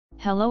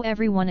Hello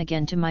everyone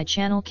again to my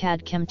channel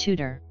CAD Chem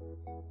Tutor.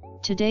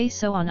 Today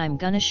I'm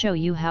gonna show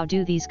you how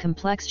do these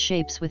complex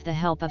shapes with the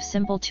help of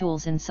simple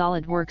tools in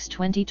SolidWorks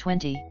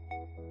 2020.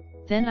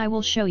 Then I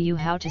will show you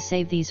how to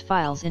save these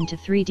files into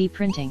 3D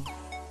printing.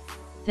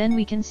 Then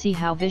we can see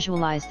how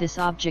visualize this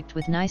object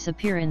with nice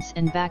appearance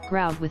and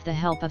background with the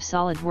help of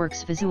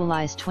SolidWorks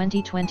Visualize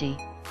 2020.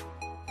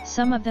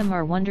 Some of them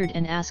are wondered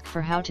and ask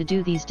for how to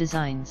do these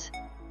designs.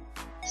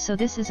 So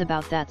this is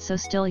about that. So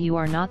still you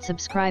are not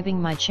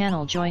subscribing my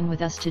channel, join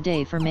with us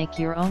today for make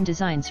your own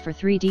designs for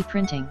 3D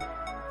printing.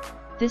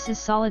 This is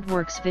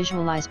SolidWorks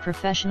Visualize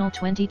Professional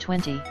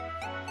 2020.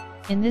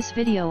 In this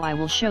video I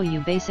will show you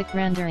basic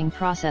rendering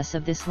process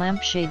of this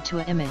lampshade to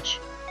an image.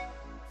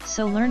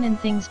 So learn in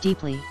things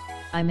deeply,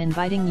 I'm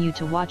inviting you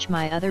to watch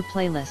my other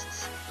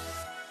playlists.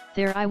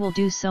 There I will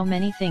do so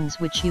many things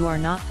which you are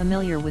not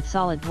familiar with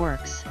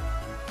SolidWorks.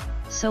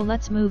 So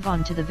let's move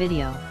on to the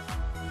video.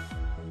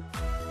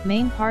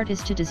 Main part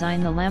is to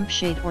design the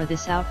lampshade or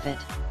this outfit.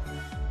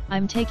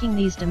 I'm taking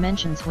these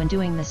dimensions when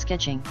doing the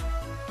sketching.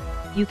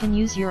 You can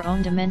use your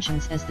own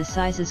dimensions as the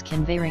sizes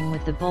can varying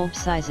with the bulb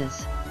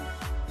sizes.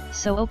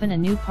 So open a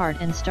new part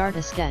and start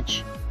a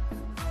sketch.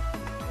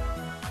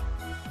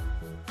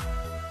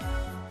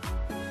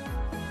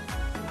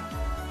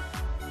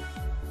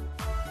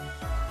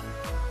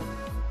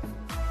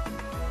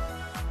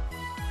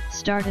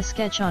 Start a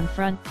sketch on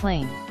front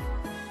plane.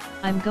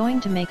 I'm going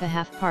to make a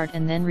half part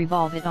and then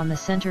revolve it on the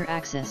center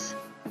axis.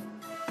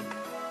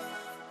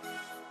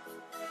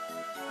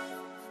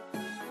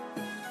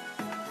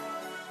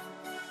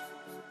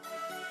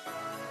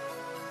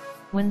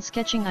 When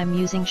sketching I'm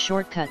using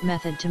shortcut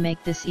method to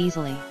make this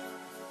easily.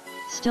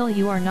 Still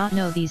you are not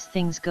know these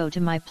things, go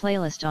to my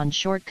playlist on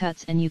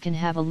shortcuts and you can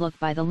have a look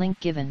by the link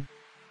given.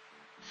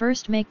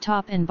 First make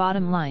top and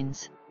bottom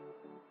lines.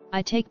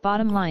 I take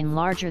bottom line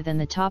larger than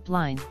the top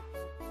line.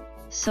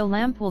 So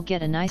lamp will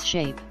get a nice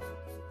shape.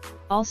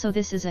 Also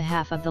this is a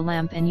half of the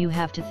lamp and you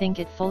have to think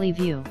it fully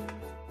view.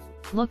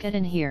 Look at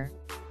in here,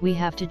 we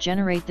have to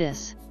generate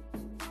this.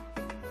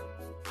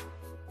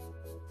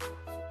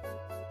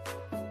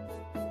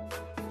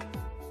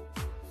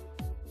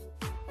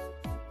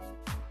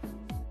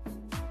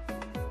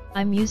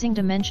 I'm using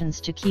dimensions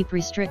to keep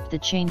restrict the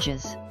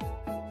changes.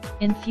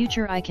 In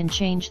future I can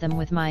change them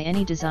with my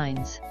any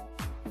designs.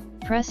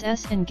 Press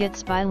S and get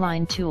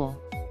spline tool.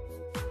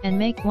 And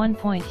make one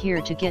point here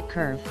to get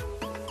curve.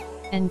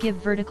 And give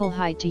vertical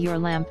height to your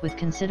lamp with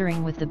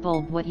considering with the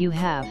bulb what you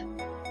have.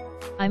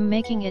 I'm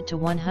making it to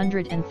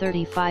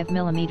 135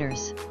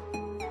 millimeters.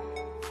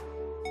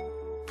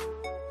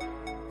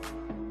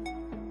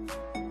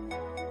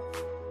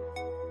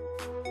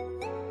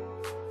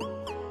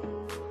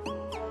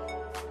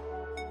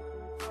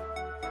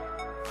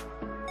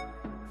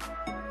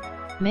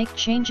 Make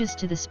changes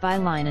to the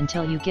spline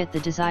until you get the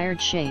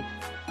desired shape.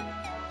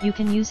 You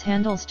can use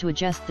handles to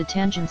adjust the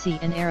tangency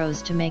and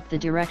arrows to make the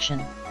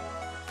direction.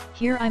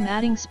 Here I'm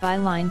adding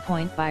spline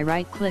point by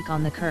right click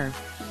on the curve.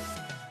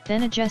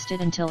 Then adjust it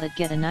until it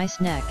get a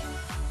nice neck.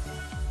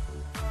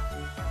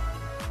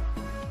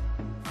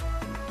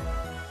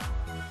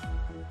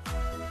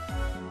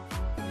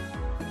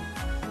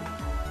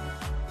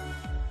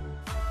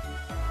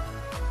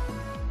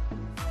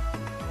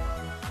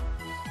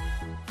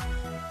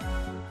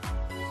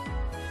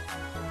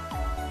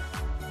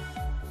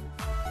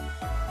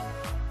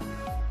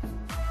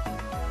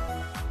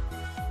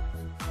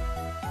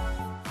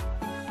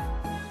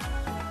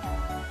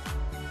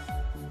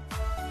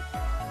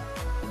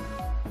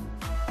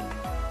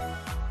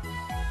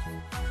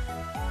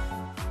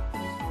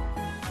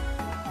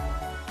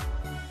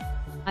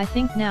 I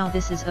think now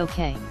this is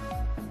okay.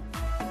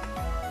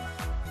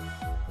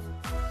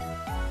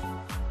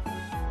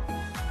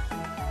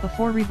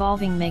 Before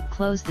revolving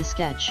close the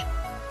sketch.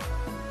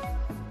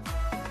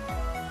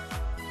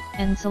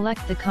 And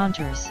select the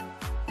contours.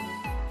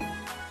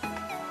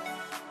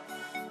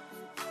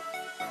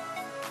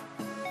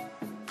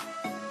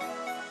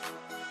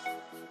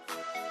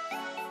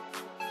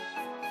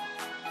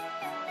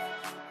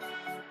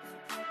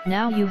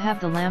 Now you have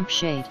the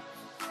lampshade.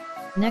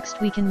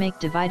 Next we can make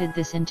divided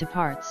this into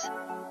parts.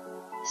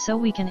 So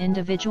we can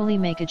individually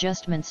make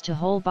adjustments to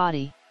whole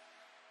body.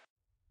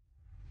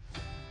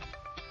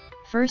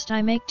 First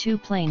I make two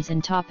planes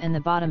in top and the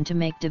bottom to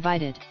make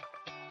divided.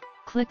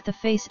 Click the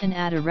face and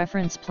add a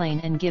reference plane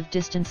and give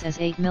distance as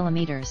 8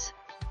 millimeters.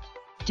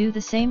 Do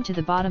the same to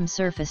the bottom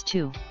surface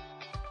too.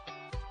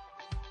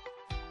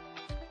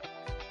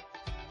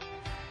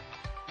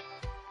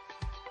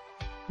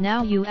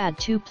 Now you add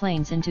two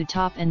planes into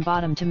top and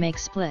bottom to make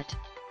split.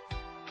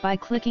 By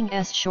clicking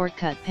S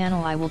shortcut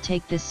panel I will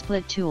take this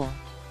split tool.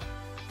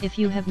 If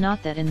you have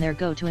not that in there,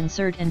 go to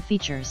insert and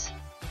features.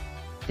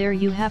 There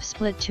you have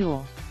split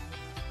tool.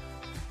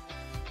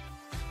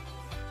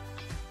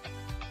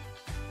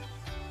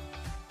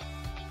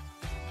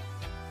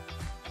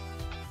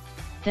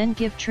 Then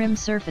give trim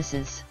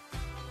surfaces.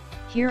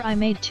 Here I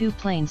made two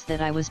planes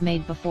that I was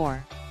made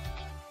before.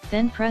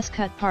 Then press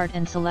cut part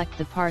and select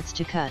the parts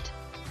to cut.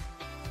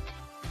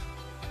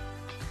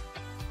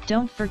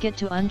 Don't forget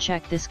to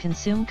uncheck this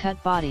consume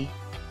cut body.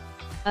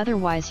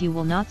 Otherwise you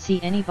will not see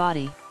any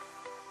body.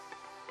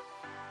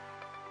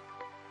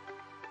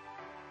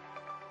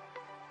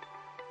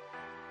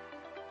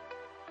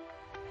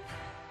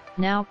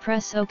 Now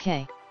press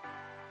OK.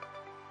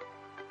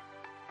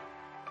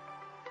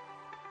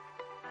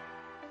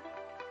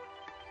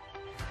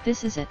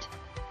 This is it.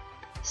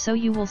 So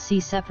you will see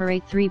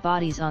separate 3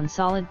 bodies on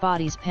solid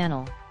bodies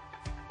panel.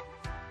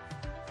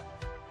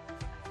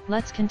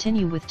 Let's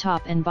continue with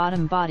top and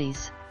bottom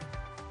bodies.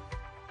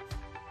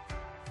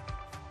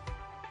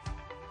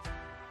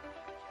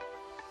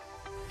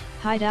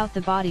 Hide out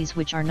the bodies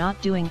which are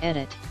not doing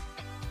edit.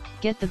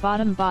 Get the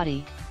bottom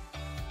body.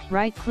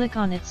 Right-click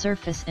on its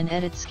surface and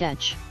edit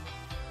sketch.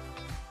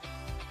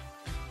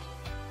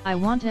 I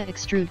want a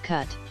extrude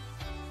cut.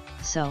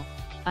 So,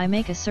 I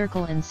make a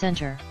circle in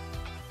center.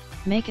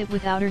 Make it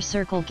with outer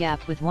circle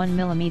gap with 1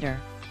 mm.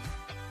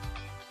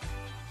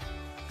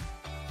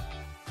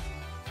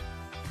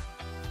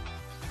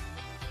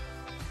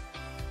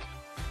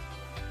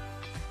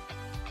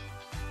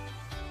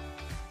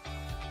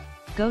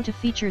 Go to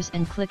Features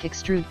and click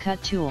Extrude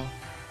Cut tool.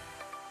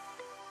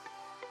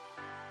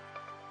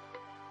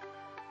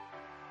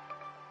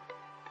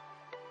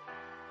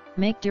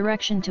 Make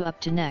direction to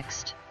up to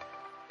next.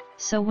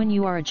 So when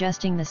you are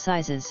adjusting the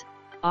sizes,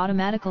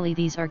 automatically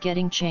these are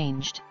getting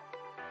changed.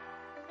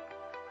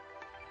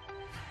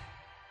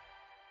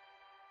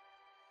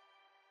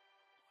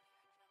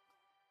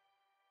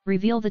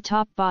 Reveal the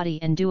top body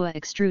and do a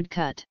extrude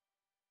cut.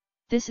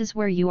 This is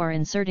where you are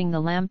inserting the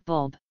lamp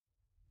bulb.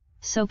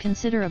 So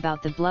consider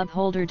about the bulb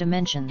holder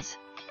dimensions.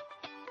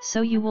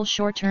 So you will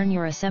shorten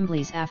your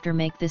assemblies after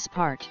make this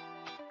part.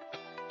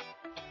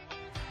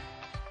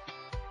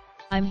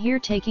 I'm here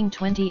taking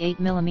 28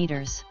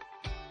 mm.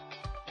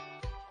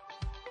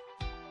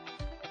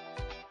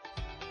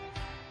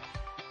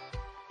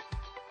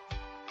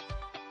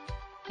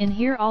 In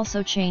here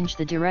also change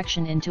the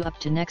direction into up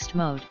to next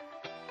mode.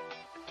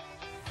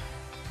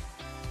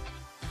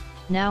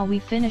 Now we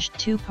finished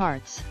 2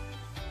 parts.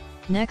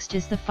 Next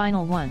is the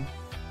final one.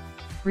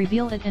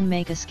 Reveal it and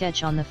make a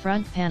sketch on the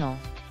front panel.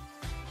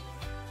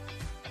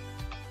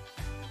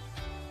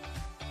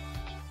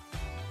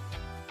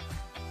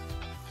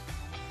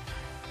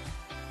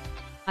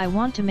 I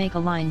want to make a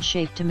line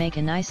shape to make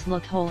a nice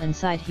look hole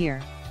inside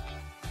here.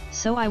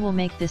 So I will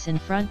make this in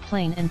front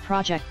plane and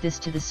project this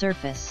to the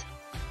surface.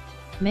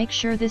 Make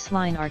sure this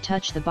line are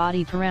touch the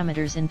body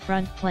parameters in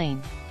front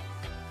plane.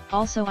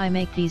 Also I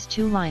make these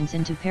 2 lines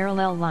into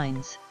parallel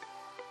lines.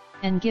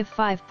 And give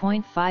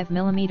 5.5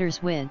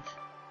 mm width.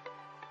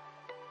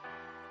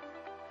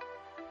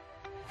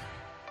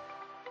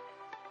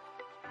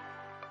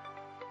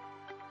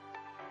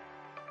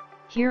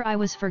 Here I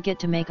was forget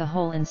to make a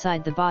hole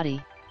inside the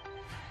body.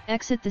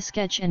 Exit the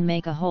sketch and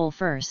make a hole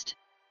first.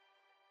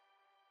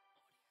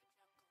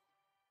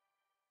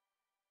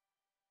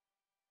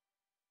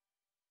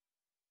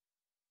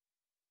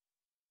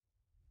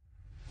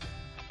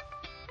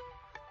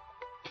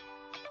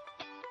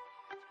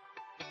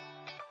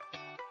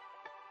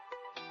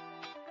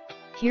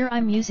 Here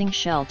I'm using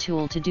shell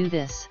tool to do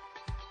this.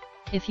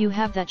 If you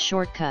have that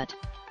shortcut,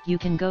 you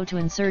can go to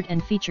Insert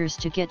and Features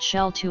to get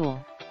shell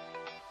tool.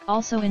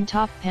 Also in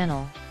top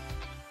panel.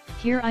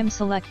 Here I'm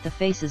select the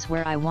faces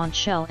where I want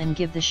shell and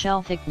give the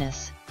shell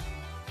thickness.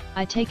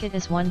 I take it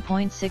as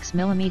 1.6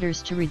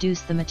 mm to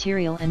reduce the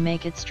material and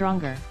make it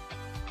stronger.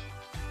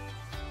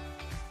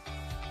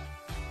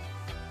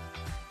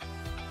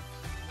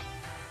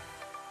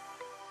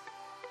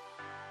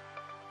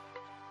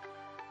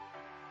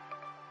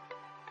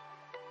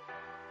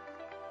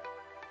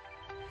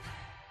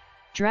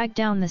 Drag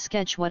down the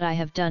sketch what I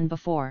have done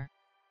before.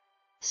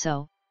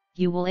 So,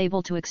 you will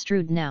able to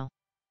extrude now.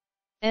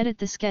 Edit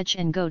the sketch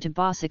and go to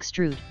Boss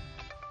Extrude.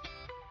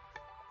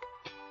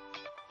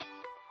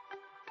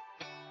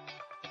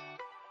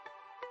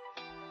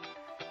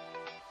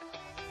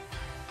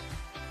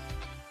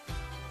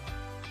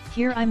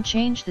 Here I'm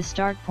change the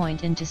start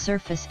point into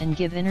surface and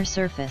give inner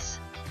surface.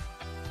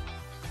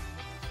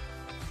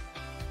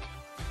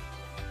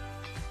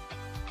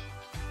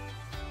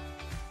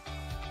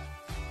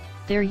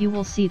 There you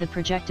will see the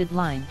projected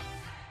line.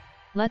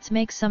 Let's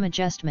make some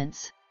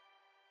adjustments.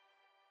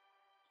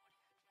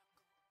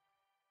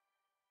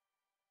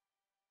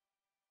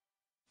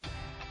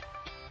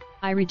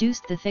 I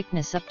reduced the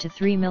thickness up to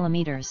 3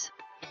 mm.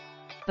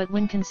 But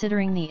when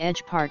considering the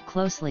edge part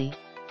closely,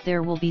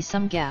 there will be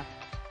some gap.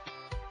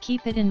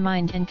 Keep it in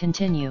mind and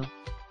continue.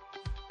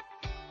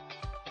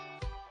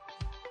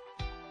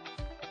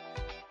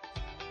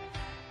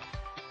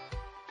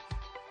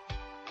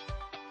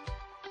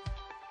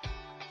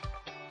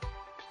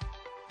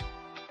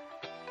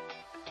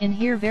 In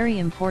here very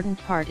important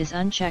part is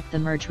uncheck the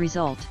merge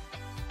result.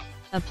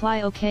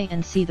 Apply OK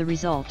and see the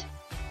result.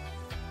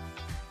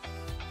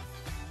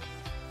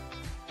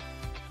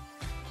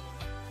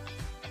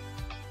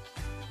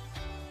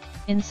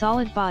 In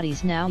solid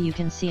bodies now you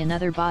can see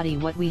another body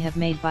what we have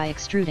made by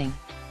extruding.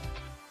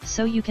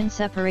 So you can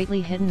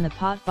separately hidden the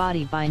pot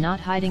body by not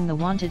hiding the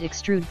wanted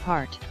extrude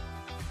part.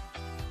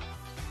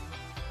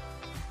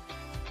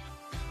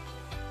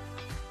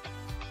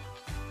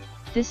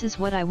 This is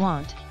what I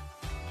want.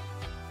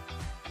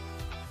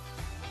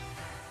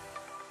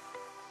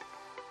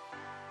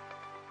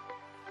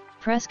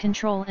 Press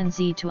Ctrl and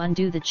Z to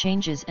undo the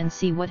changes and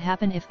see what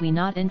happen if we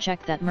not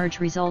uncheck that merge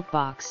result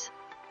box.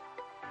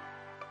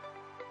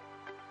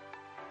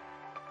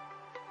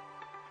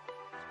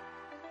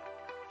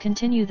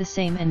 Continue the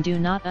same and do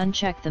not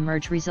uncheck the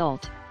merge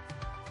result.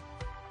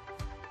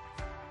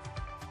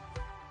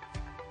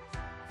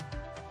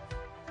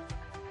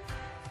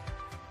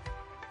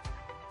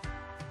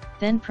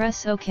 Then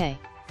press OK.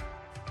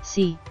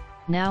 See,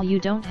 now you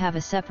don't have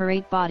a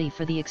separate body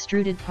for the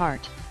extruded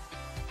part.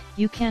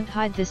 You can't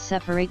hide this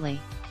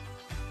separately.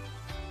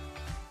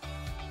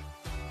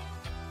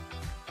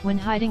 When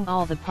hiding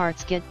all the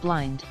parts get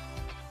blind.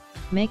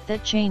 Make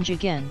that change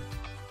again.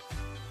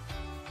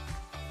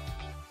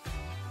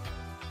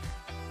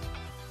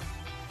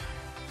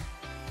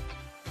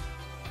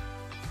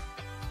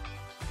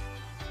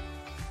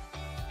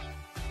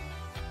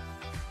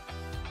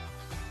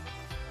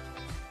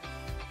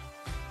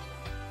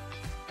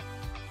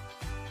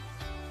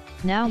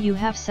 Now you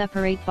have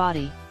separate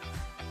body.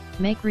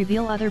 Make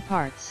reveal other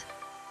parts.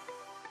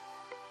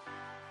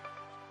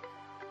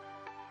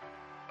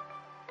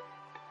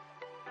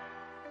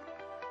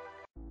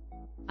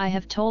 I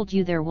have told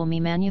you there will be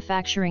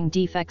manufacturing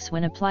defects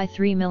when apply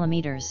 3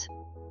 mm.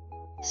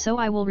 So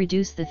I will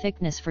reduce the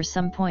thickness for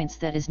some points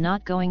that is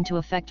not going to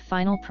affect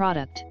final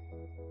product.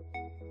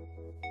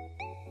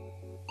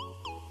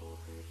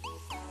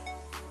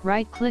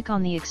 Right click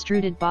on the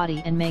extruded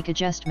body and make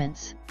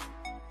adjustments.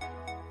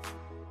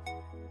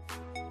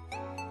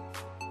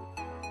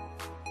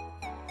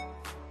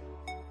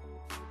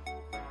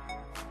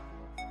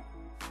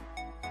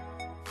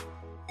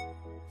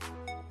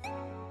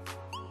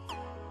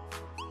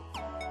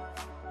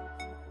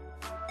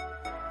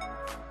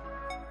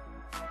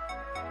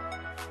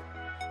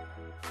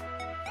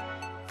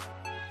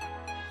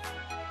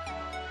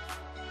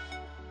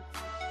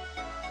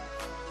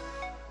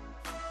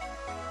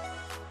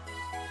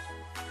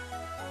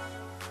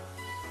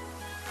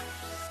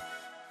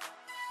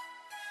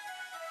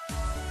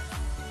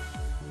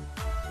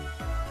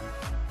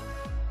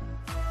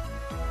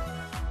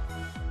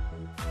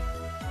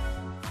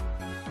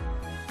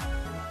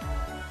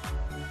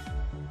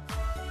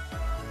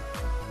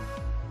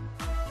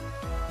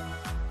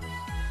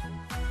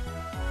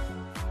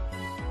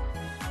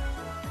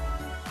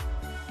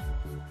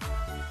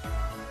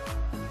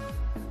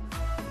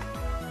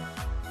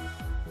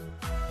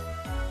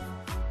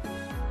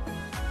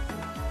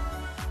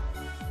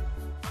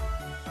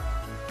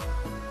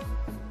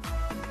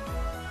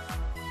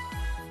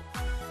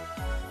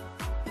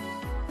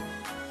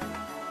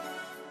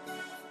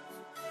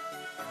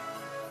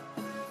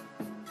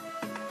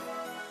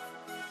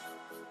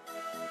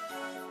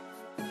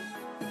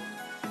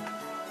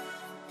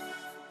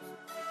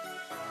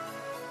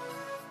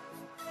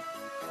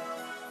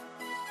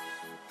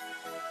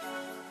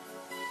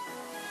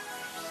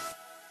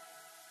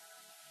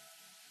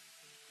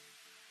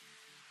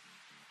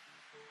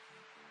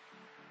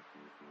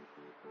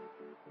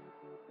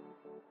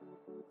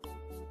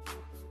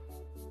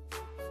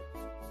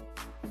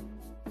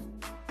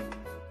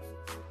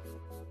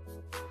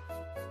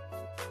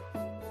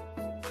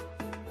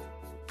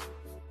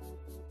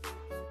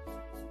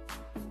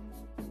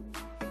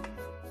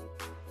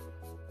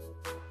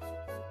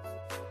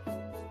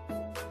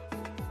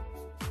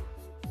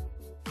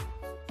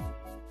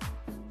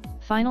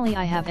 Finally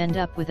I have end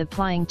up with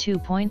applying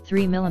 2.3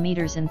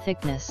 mm in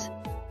thickness.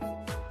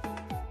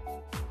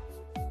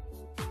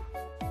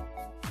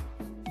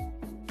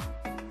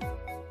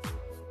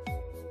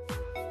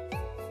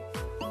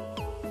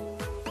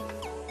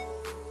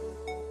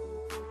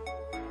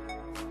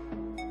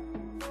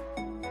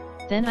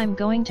 Then I'm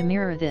going to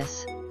mirror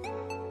this.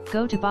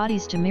 Go to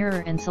Bodies to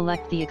Mirror and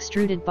select the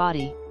extruded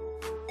body.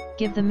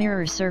 Give the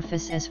mirror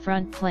surface as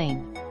front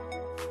plane.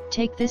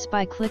 Take this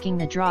by clicking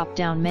the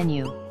drop-down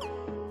menu.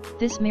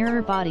 This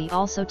mirror body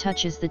also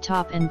touches the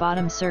top and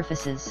bottom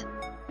surfaces.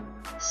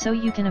 So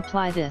you can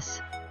apply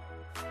this.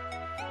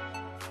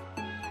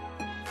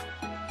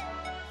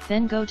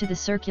 Then go to the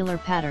circular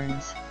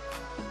patterns.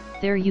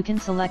 There you can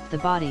select the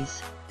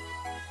bodies.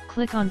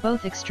 Click on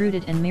both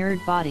extruded and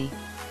mirrored body.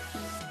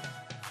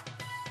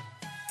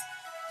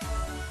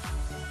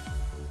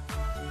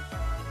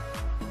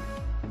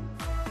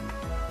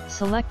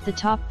 Select the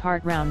top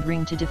part round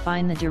ring to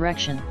define the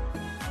direction.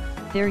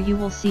 There you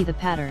will see the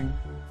pattern.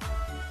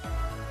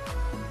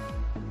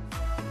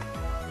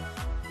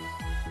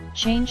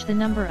 Change the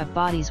number of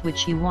bodies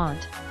which you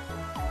want.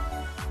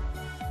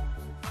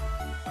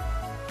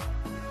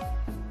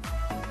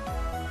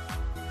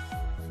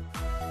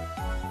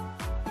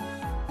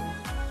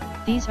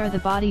 These are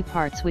the body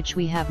parts which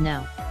we have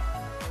now.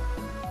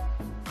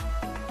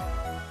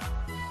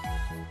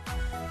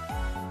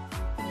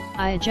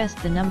 I adjust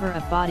the number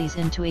of bodies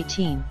into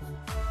 18.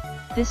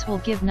 This will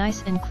give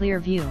nice and clear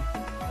view.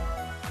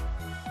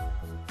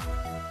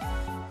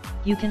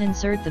 You can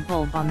insert the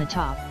bulb on the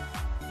top.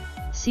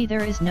 See,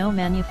 there is no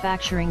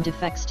manufacturing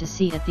defects to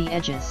see at the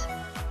edges.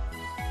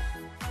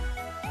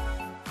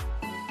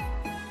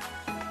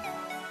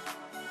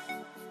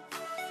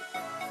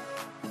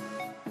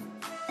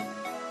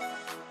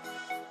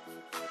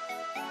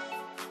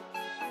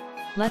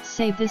 Let's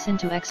save this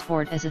into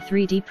export as a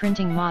 3D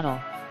printing model.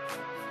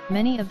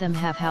 Many of them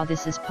have how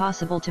this is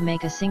possible to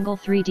make a single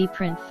 3D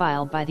print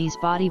file by these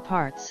body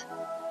parts.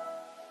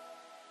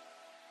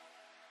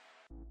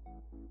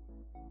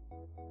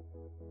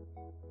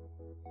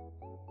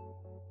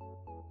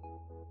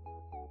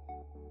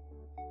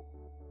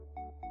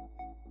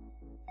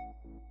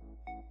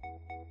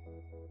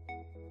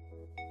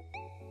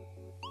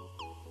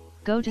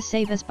 Go to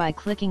Save As by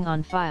clicking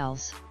on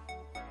Files.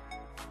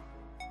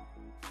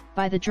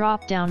 By the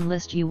drop-down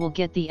list you will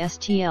get the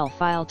STL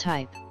file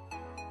type.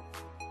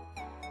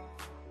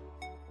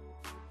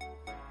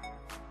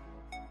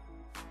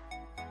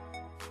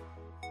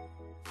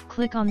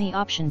 Click on the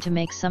option to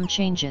make some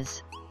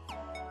changes.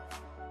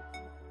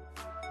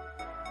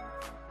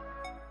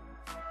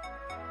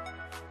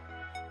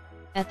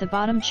 At the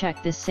bottom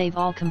check this Save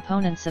All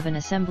Components of an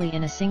assembly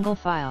in a single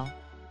file.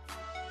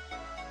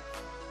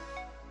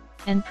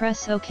 And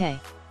press OK.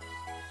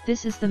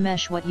 This is the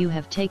mesh what you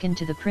have taken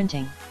to the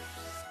printing.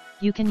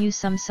 You can use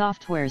some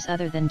softwares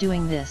other than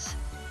doing this.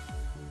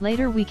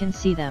 Later we can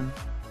see them.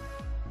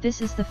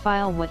 This is the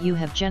file what you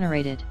have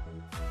generated.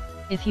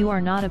 If you are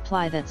not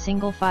apply that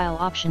single file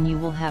option you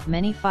will have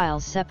many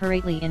files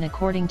separately in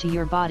according to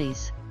your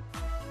bodies.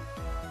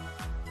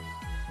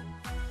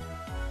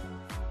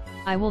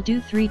 I will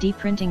do 3D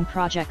printing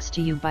projects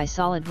to you by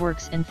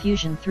SolidWorks and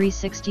Fusion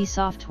 360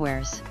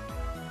 softwares.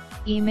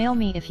 Email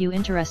me if you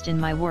interest in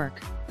my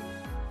work.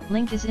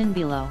 Link is in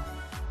below.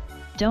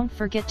 Don't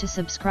forget to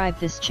subscribe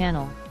this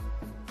channel.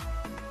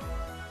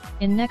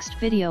 In next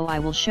video I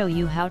will show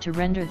you how to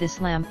render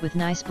this lamp with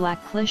nice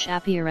black clish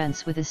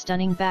appearance with a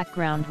stunning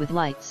background with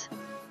lights.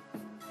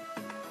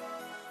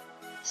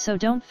 So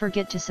don't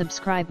forget to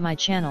subscribe my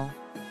channel.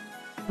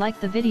 Like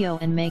the video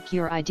and make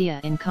your idea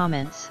in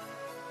comments.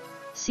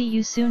 See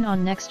you soon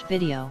on next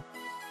video.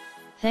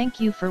 Thank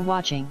you for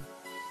watching.